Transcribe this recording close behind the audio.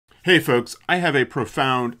Hey folks, I have a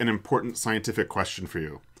profound and important scientific question for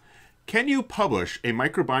you. Can you publish a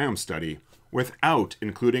microbiome study without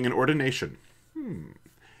including an ordination?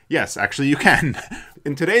 Yes, actually you can.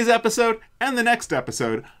 In today's episode and the next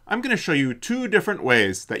episode, I'm going to show you two different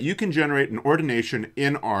ways that you can generate an ordination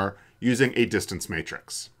in R using a distance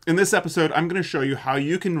matrix. In this episode, I'm going to show you how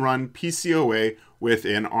you can run PCoA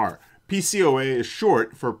within R. PCoA is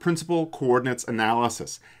short for Principal Coordinates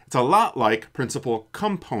Analysis. It's a lot like Principal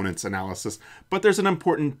Components Analysis, but there's an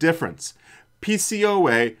important difference.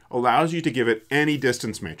 PCoA allows you to give it any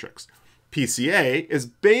distance matrix. PCA is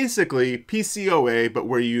basically PCoA, but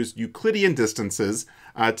where you use Euclidean distances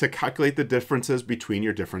to calculate the differences between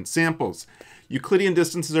your different samples. Euclidean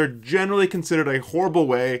distances are generally considered a horrible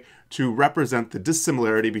way to represent the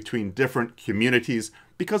dissimilarity between different communities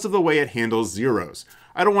because of the way it handles zeros.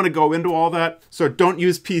 I don't want to go into all that, so don't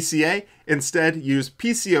use PCA. Instead, use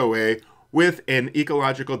PCoA with an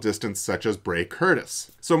ecological distance such as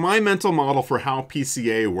Bray-Curtis. So my mental model for how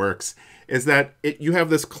PCA works is that you have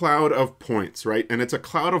this cloud of points, right? And it's a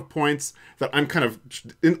cloud of points that I'm kind of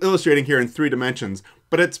illustrating here in 3 dimensions,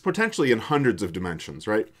 but it's potentially in hundreds of dimensions,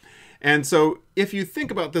 right? And so if you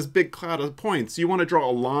think about this big cloud of points, you want to draw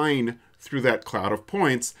a line through that cloud of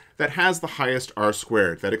points that has the highest R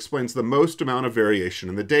squared, that explains the most amount of variation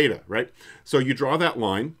in the data, right? So you draw that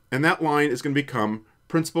line, and that line is going to become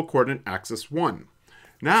principal coordinate axis 1.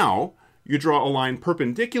 Now, you draw a line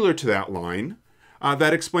perpendicular to that line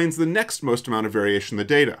that explains the next most amount of variation in the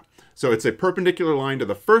data. So it's a perpendicular line to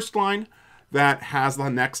the first line that has the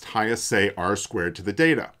next highest, say, R squared to the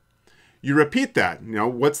data. You repeat that,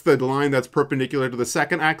 what's the line that's perpendicular to the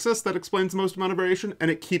second axis that explains the most amount of variation,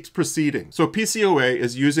 and it keeps proceeding. So PCoA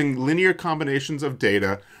is using linear combinations of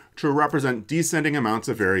data to represent descending amounts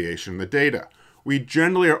of variation in the data. We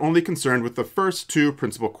generally are only concerned with the first 2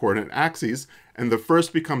 principal coordinate axes, and the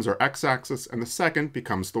first becomes our x-axis and the second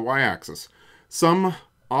becomes the y-axis. Some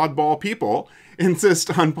oddball people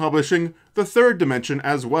insist on publishing the 3rd dimension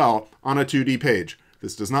as well on a 2D page.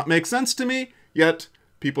 This does not make sense to me, yet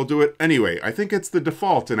people do it anyway. I think it's the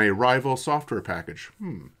default in a rival software package.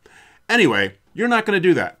 Anyway, you're not going to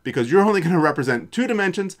do that because you're only going to represent 2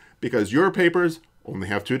 dimensions because your papers only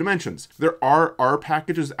have 2 dimensions. There are R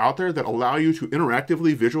packages out there that allow you to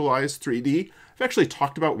interactively visualize 3D. I've actually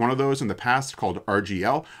talked about one of those in the past called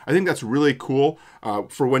RGL. I think that's really cool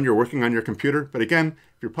for when you're working on your computer. But again,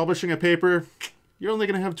 if you're publishing a paper, you're only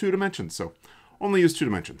going to have 2 dimensions. So only use 2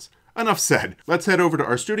 dimensions. Enough said. Let's head over to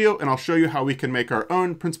RStudio and I'll show you how we can make our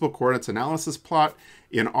own principal coordinates analysis plot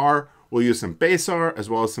in R. We'll use some base R as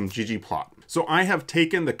well as some ggplot. So I have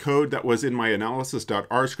taken the code that was in my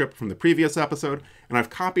analysis.r script from the previous episode and I've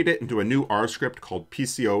copied it into a new R script called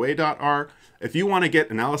PCoA.r. If you want to get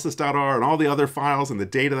analysis.r and all the other files and the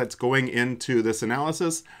data that's going into this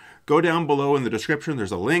analysis, go down below in the description.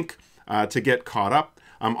 There's a link to get caught up.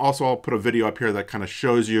 Also, I'll put a video up here that kind of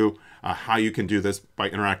shows you how you can do this by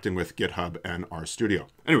interacting with GitHub and RStudio.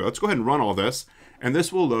 Anyway, let's go ahead and run all this. And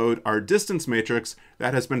this will load our distance matrix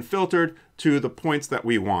that has been filtered to the points that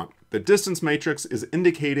we want. The distance matrix is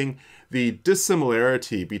indicating the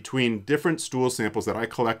dissimilarity between different stool samples that I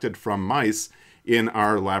collected from mice in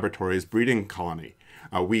our laboratory's breeding colony.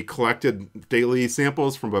 We collected daily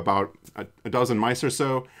samples from about a dozen mice or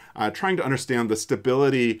so, trying to understand the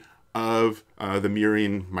stability of the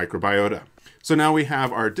murine microbiota. So now we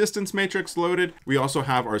have our distance matrix loaded. We also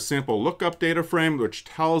have our sample lookup data frame, which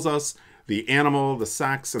tells us the animal, the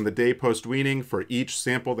sex, and the day post-weaning for each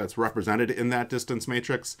sample that's represented in that distance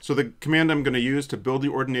matrix. So the command I'm going to use to build the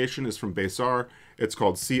ordination is from base R. It's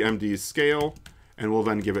called cmdscale, and we'll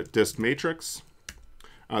then give it dist matrix.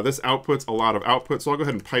 This outputs a lot of output, so I'll go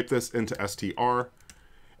ahead and pipe this into str.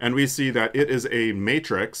 And we see that it is a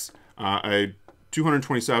matrix, a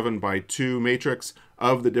 227 by 2 matrix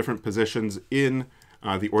of the different positions in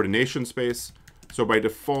the ordination space. So by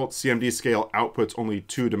default, cmdscale outputs only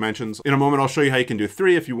 2 dimensions. In a moment, I'll show you how you can do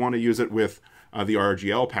 3 if you want to use it with the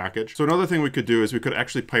RGL package. So another thing we could do is we could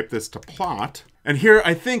actually pipe this to plot. And here,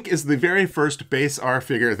 I think, is the very first base R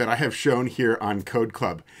figure that I have shown here on Code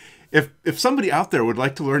Club. If somebody out there would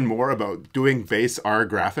like to learn more about doing base R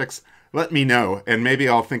graphics, let me know, and maybe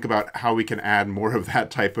I'll think about how we can add more of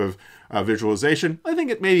that type of visualization. I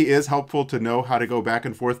think it maybe is helpful to know how to go back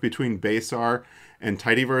and forth between base R and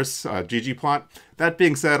tidyverse ggplot. That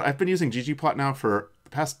being said, I've been using ggplot now for the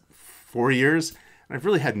past 4 years, and I've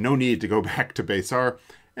really had no need to go back to base R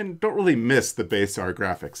and don't really miss the base R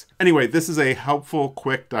graphics. Anyway, this is a helpful,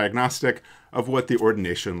 quick diagnostic of what the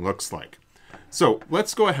ordination looks like. So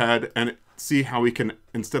let's go ahead and see how we can,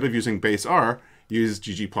 instead of using base R, use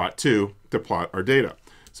ggplot2 to plot our data.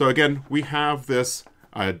 So again, we have this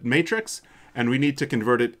matrix, and we need to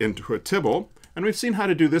convert it into a tibble. And we've seen how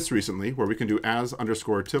to do this recently, where we can do as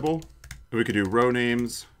underscore tibble, and we can do row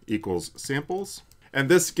names equals samples. And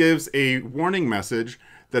this gives a warning message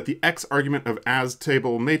that the X argument of as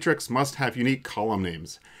table matrix must have unique column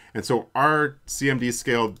names. And so our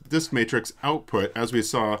cmdscale disk matrix output, as we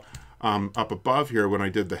saw up above here when I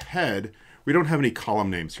did the head, we don't have any column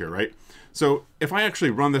names here, right? So if I actually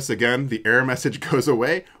run this again, the error message goes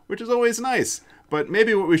away, which is always nice. But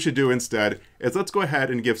maybe what we should do instead is let's go ahead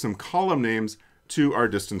and give some column names to our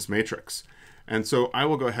distance matrix. And so I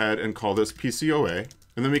will go ahead and call this PCoA,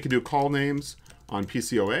 and then we can do call names on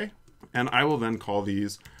PCoA, and I will then call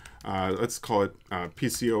these, let's call it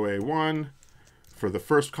PCoA1 for the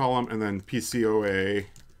first column, and then PCoA2.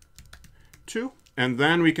 And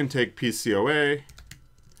then we can take PCoA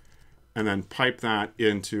and then pipe that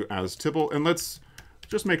into as tibble. And let's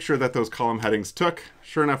just make sure that those column headings took.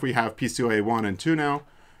 Sure enough, we have PCoA1 and 2 now.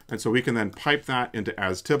 And so we can then pipe that into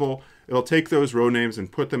as tibble. It'll take those row names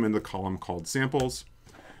and put them in the column called samples.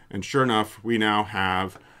 And sure enough, we now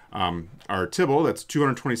have our tibble that's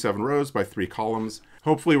 227 rows by 3 columns.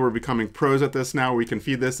 Hopefully we're becoming pros at this now. We can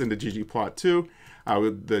feed this into ggplot2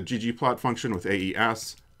 with the ggplot function with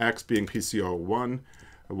AES, X being PCO1,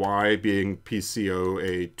 Y being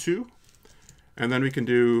PCoA2. And then we can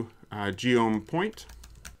do geom point.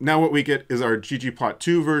 Now what we get is our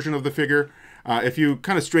ggplot2 version of the figure. If you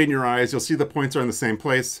kind of straighten your eyes, you'll see the points are in the same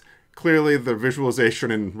place. Clearly, the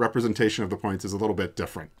visualization and representation of the points is a little bit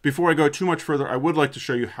different. Before I go too much further, I would like to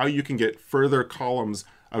show you how you can get further columns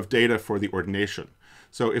of data for the ordination.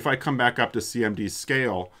 So if I come back up to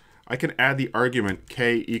cmdscale, I can add the argument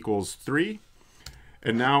k equals 3.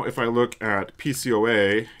 And now if I look at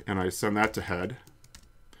PCoA and I send that to head,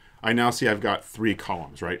 I now see I've got 3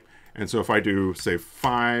 columns, right? And so if I do, say,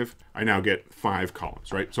 5, I now get 5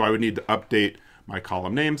 columns, right? So I would need to update my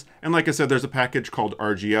column names. And like I said, there's a package called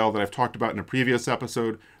RGL that I've talked about in a previous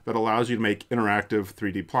episode that allows you to make interactive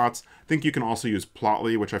 3D plots. I think you can also use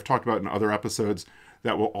Plotly, which I've talked about in other episodes,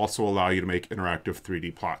 that will also allow you to make interactive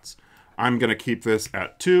 3D plots. I'm going to keep this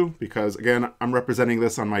at 2 because, again, I'm representing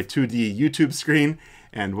this on my 2D YouTube screen,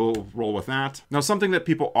 and we'll roll with that. Now, something that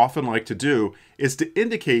people often like to do is to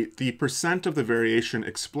indicate the percent of the variation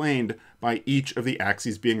explained by each of the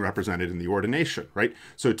axes being represented in the ordination, right?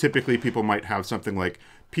 So typically people might have something like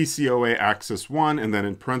PCoA axis 1, and then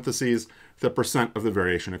in parentheses, the percent of the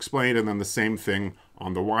variation explained, and then the same thing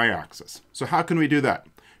on the y-axis. So how can we do that?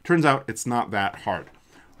 Turns out it's not that hard.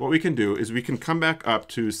 What we can do is we can come back up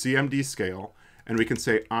to cmdscale, and we can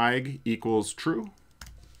say ig equals true,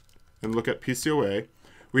 and look at PCoA.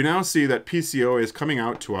 We now see that PCoA is coming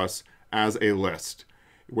out to us as a list,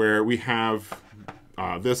 where we have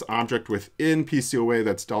this object within PCoA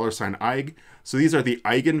that's $ig. So these are the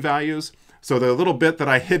eigenvalues. So the little bit that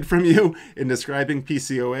I hid from you in describing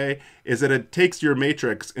PCoA is that it takes your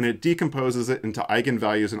matrix and it decomposes it into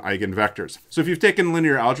eigenvalues and eigenvectors. So if you've taken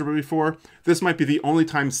linear algebra before, this might be the only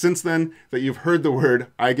time since then that you've heard the word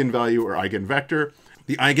eigenvalue or eigenvector.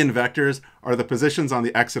 The eigenvectors are the positions on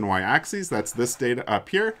the x and y axes. That's this data up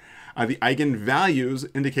here. The eigenvalues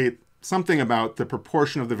indicate something about the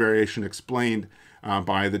proportion of the variation explained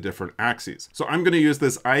by the different axes. So I'm going to use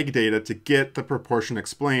this ig data to get the proportion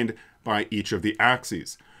explained by each of the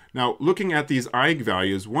axes. Now, looking at these ig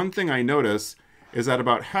values, one thing I notice is that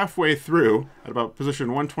about halfway through, at about position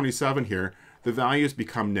 127 here, the values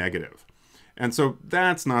become negative. And so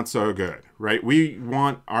that's not so good, right? We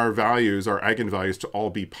want our values, our eigenvalues, to all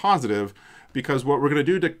be positive, because what we're going to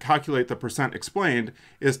do to calculate the percent explained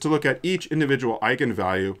is to look at each individual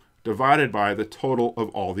eigenvalue divided by the total of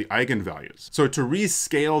all the eigenvalues. So to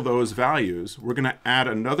rescale those values, we're going to add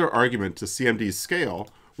another argument to cmdscale,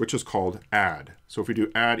 which is called add. So if we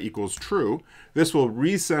do add equals true, this will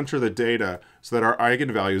recenter the data so that our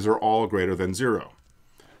eigenvalues are all greater than 0.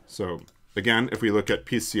 So again, if we look at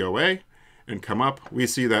PCoA and come up, we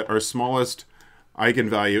see that our smallest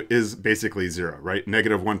eigenvalue is basically 0, right?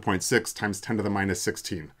 Negative 1.6 times 10 to the minus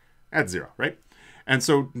 16 at 0, right? And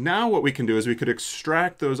so now what we can do is we could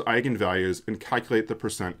extract those eigenvalues and calculate the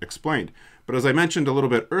percent explained. But as I mentioned a little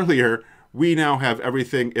bit earlier, we now have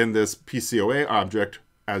everything in this PCoA object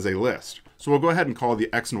as a list. So we'll go ahead and call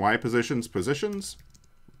the x and y positions positions.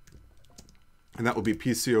 And that will be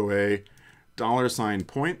PCoA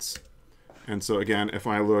 $points. And so again, if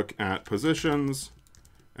I look at positions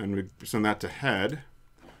and we send that to head,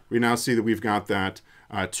 we now see that we've got that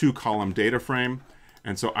 2-column data frame.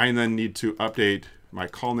 And so I then need to update my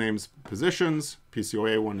call names positions,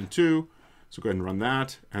 PCoA 1 and 2. So go ahead and run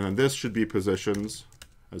that. And then this should be positions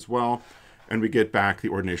as well. and we get back the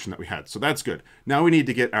ordination that we had. So that's good. Now we need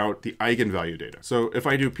to get out the eigenvalue data. So if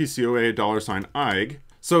I do PCoA $eign,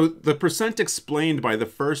 so the percent explained by the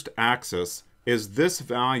first axis is this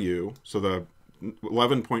value, so the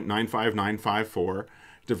 11.95954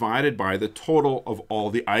 divided by the total of all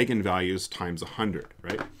the eigenvalues times 100,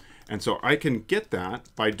 right? And so I can get that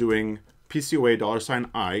by doing PCoA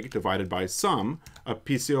 $eig divided by sum of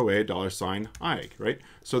PCoA $eig, right?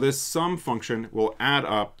 So this sum function will add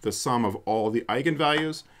up the sum of all the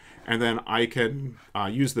eigenvalues, and then I can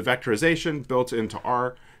use the vectorization built into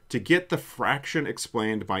R to get the fraction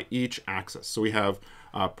explained by each axis. So we have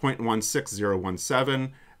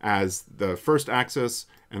 0.16017 as the first axis,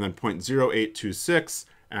 and then 0.0826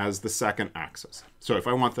 as the second axis. So if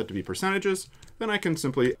I want that to be percentages, then I can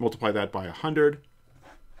simply multiply that by 100.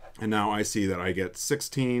 And now I see that I get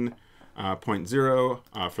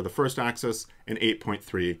 16.0 for the first axis and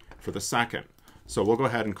 8.3 for the second. So we'll go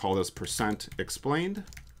ahead and call this percent explained.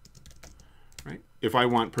 Right? If I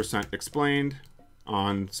want percent explained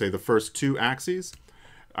on, say, the first two axes,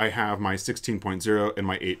 I have my 16.0 and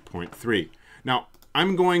my 8.3. Now,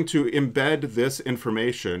 I'm going to embed this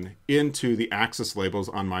information into the axis labels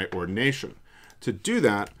on my ordination. To do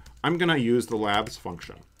that, I'm going to use the labs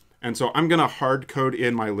function. And so I'm going to hard code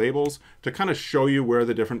in my labels to kind of show you where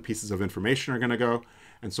the different pieces of information are going to go.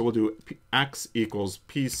 And so we'll do x equals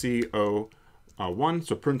PCO1,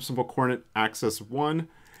 so principal coordinate axis 1.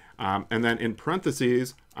 And then in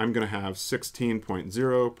parentheses, I'm going to have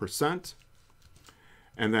 16.0%.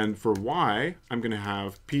 And then for y, I'm going to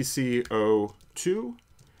have PCO2,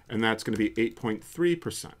 and that's going to be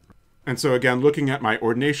 8.3%. And so again, looking at my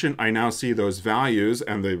ordination, I now see those values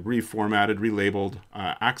and the reformatted, relabeled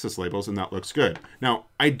axis labels, and that looks good. Now,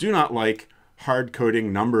 I do not like hard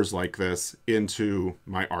coding numbers like this into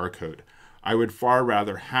my R code. I would far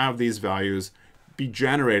rather have these values be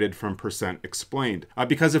generated from percent explained.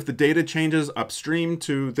 Because if the data changes upstream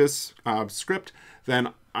to this script, then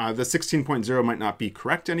the 16.0 might not be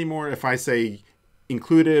correct anymore. If I say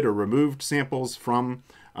included or removed samples from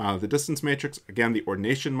the distance matrix, again, the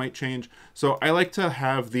ordination might change. So I like to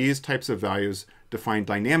have these types of values defined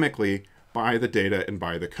dynamically by the data and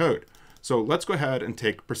by the code. So let's go ahead and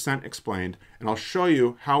take percent explained, and I'll show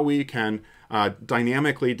you how we can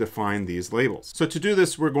dynamically define these labels. So to do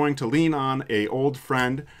this, we're going to lean on an old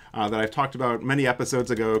friend that I've talked about many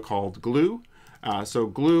episodes ago called glue. So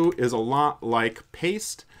glue is a lot like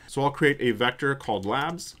paste. So I'll create a vector called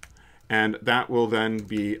labs. And that will then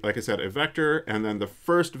be, like I said, a vector. And then the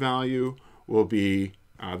first value will be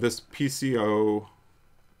this PCO1,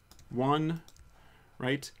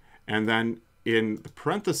 right? And then in the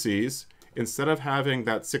parentheses, instead of having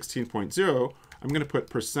that 16.0, I'm going to put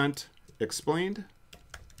percent explained,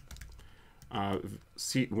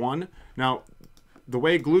 seat1. Now, the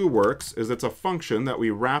way glue works is it's a function that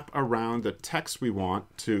we wrap around the text we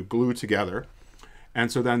want to glue together.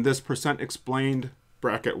 And so then this percent explained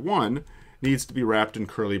bracket 1 needs to be wrapped in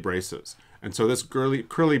curly braces. And so this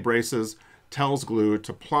curly braces tells glue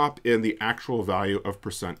to plop in the actual value of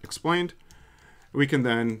percent explained. We can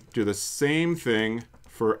then do the same thing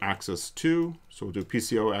for axis 2. So we'll do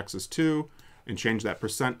PCO axis 2 and change that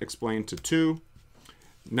percent explained to 2.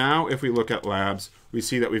 Now, if we look at labs, we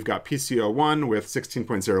see that we've got PCO1 with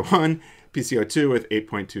 16.01, PCO2 with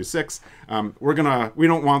 8.26. We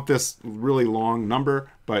don't want this really long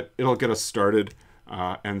number, but it'll get us started.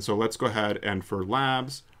 And so let's go ahead and for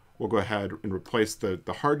labs, we'll go ahead and replace the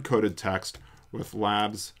hard-coded text with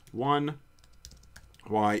labs 1,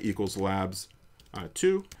 y equals labs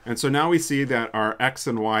 2. And so now we see that our x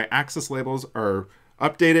and y axis labels are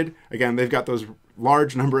updated. Again, they've got those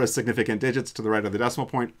large number of significant digits to the right of the decimal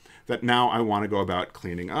point that now I want to go about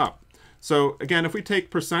cleaning up. So again, if we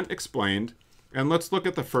take percent explained, and let's look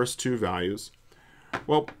at the first two values.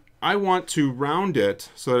 Well, I want to round it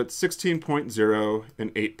so that it's 16.0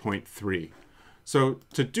 and 8.3. So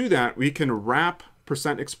to do that, we can wrap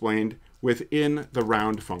percent explained within the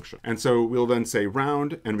round function. And so we'll then say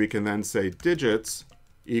round, and we can then say digits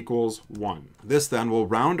equals 1. This then will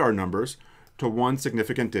round our numbers to one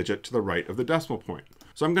significant digit to the right of the decimal point.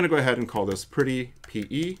 So I'm going to go ahead and call this pretty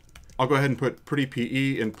PE. I'll go ahead and put pretty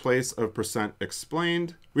PE in place of percent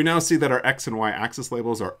explained. We now see that our X and Y axis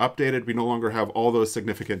labels are updated. We no longer have all those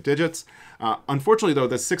significant digits. Unfortunately, though,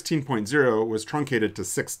 the 16.0 was truncated to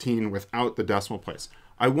 16 without the decimal place.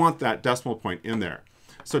 I want that decimal point in there.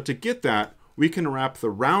 So to get that, we can wrap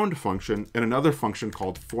the round function in another function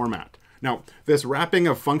called format. Now, this wrapping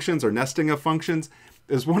of functions or nesting of functions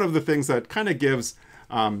is one of the things that kind of gives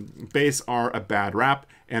base R a bad rap,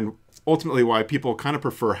 and ultimately why people kind of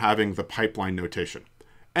prefer having the pipeline notation.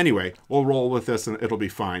 Anyway, we'll roll with this and it'll be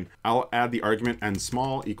fine. I'll add the argument n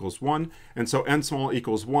small equals 1. And so n small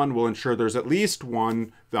equals 1 will ensure there's at least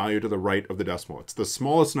one value to the right of the decimal. It's the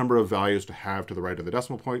smallest number of values to have to the right of the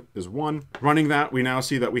decimal point is 1. Running that, we now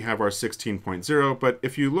see that we have our 16.0. But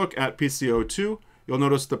if you look at PCoA2, you'll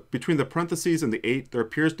notice that between the parentheses and the 8, there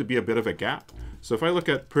appears to be a bit of a gap. So if I look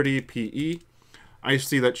at pretty PE, I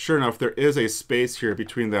see that sure enough, there is a space here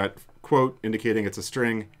between that quote indicating it's a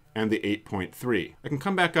string and the 8.3. I can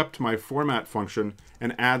come back up to my format function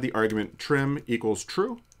and add the argument trim equals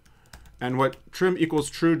true. And what trim equals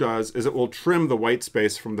true does is it will trim the white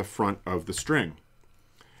space from the front of the string.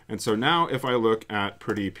 And so now if I look at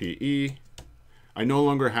pretty PE, I no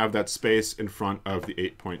longer have that space in front of the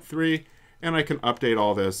 8.3, and I can update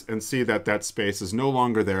all this and see that that space is no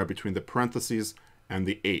longer there between the parentheses and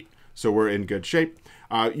the 8. So we're in good shape.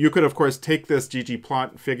 You could, of course, take this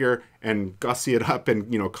ggplot figure and gussy it up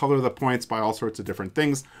and color the points by all sorts of different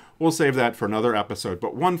things. We'll save that for another episode.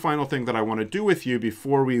 But one final thing that I want to do with you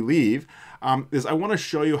before we leave is I want to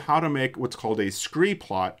show you how to make what's called a scree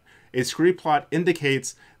plot. A scree plot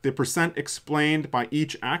indicates the percent explained by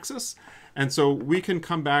each axis. And so we can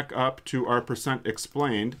come back up to our percent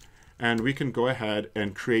explained, and we can go ahead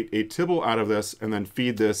and create a tibble out of this and then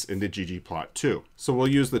feed this into ggplot2. So we'll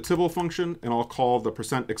use the tibble function, and I'll call the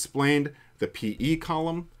percent explained the PE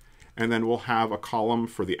column, and then we'll have a column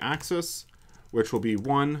for the axis, which will be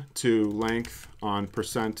 1 to length on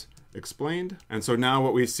percent explained. And so now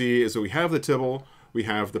what we see is that we have the tibble, we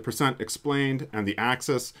have the percent explained and the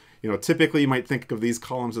axis. Typically you might think of these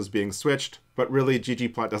columns as being switched, but really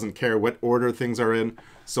ggplot doesn't care what order things are in,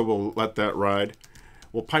 so we'll let that ride.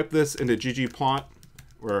 We'll pipe this into ggplot,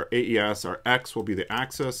 where AES, our X, will be the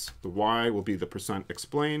axis, the Y will be the percent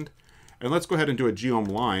explained. And let's go ahead and do a geom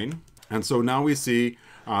line. And so now we see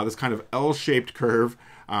this kind of L-shaped curve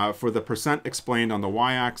for the percent explained on the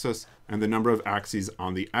Y-axis and the number of axes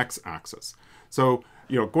on the X-axis. So,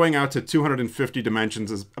 going out to 250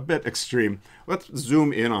 dimensions is a bit extreme. Let's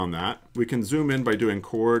zoom in on that. We can zoom in by doing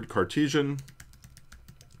chord Cartesian,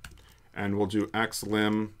 and we'll do X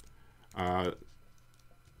lim 1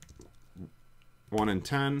 and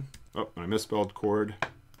 10. Oh, I misspelled chord.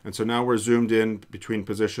 And so now we're zoomed in between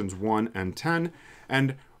positions 1 and 10.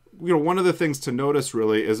 And one of the things to notice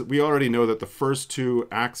really is we already know that the first two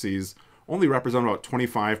axes only represent about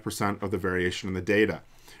 25% of the variation in the data,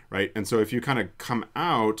 right? And so if you kind of come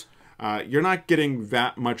out, you're not getting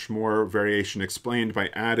that much more variation explained by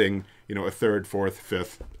adding, a third, fourth,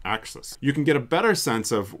 fifth axis. You can get a better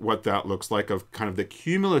sense of what that looks like, of kind of the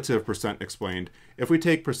cumulative percent explained, if we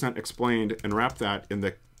take percent explained and wrap that in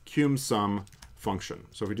the cumsum function.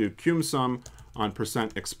 So if we do cumsum on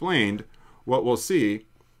percent explained, what we'll see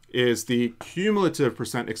is the cumulative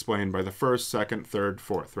percent explained by the first, second, third,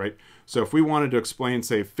 fourth, right? So if we wanted to explain,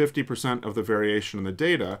 say, 50% of the variation in the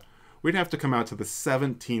data, we'd have to come out to the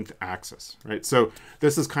 17th axis, right? So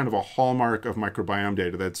this is kind of a hallmark of microbiome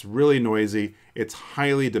data that's really noisy. It's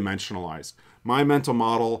highly dimensionalized. My mental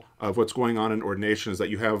model of what's going on in ordination is that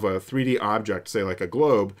you have a 3D object, say like a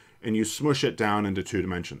globe, and you smush it down into 2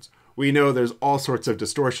 dimensions. We know there's all sorts of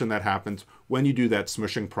distortion that happens when you do that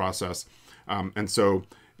smushing process. And so,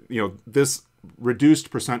 this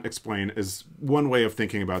reduced percent explain is one way of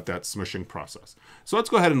thinking about that smushing process. So let's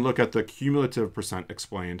go ahead and look at the cumulative percent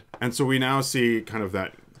explained. And so we now see kind of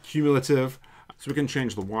that cumulative. So we can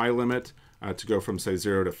change the Y limit to go from, say,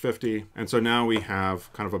 0 to 50. And so now we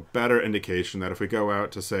have kind of a better indication that if we go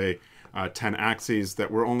out to, say, 10 axes,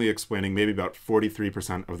 that we're only explaining maybe about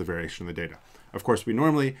 43% of the variation in the data. Of course, we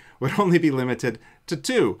normally would only be limited to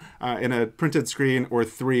 2 in a printed screen, or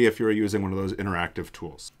 3 if you're using one of those interactive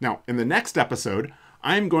tools. Now, in the next episode,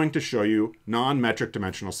 I'm going to show you non-metric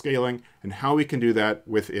dimensional scaling and how we can do that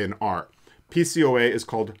within R. PCoA is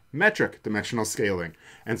called metric dimensional scaling.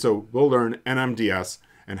 And so we'll learn NMDS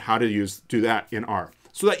and how to do that in R.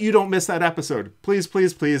 So that you don't miss that episode, please,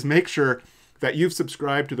 please, please make sure that you've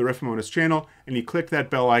subscribed to the Riffmonis channel and you click that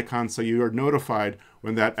bell icon so you are notified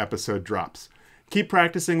when that episode drops. Keep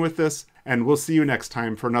practicing with this, and we'll see you next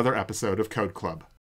time for another episode of Code Club.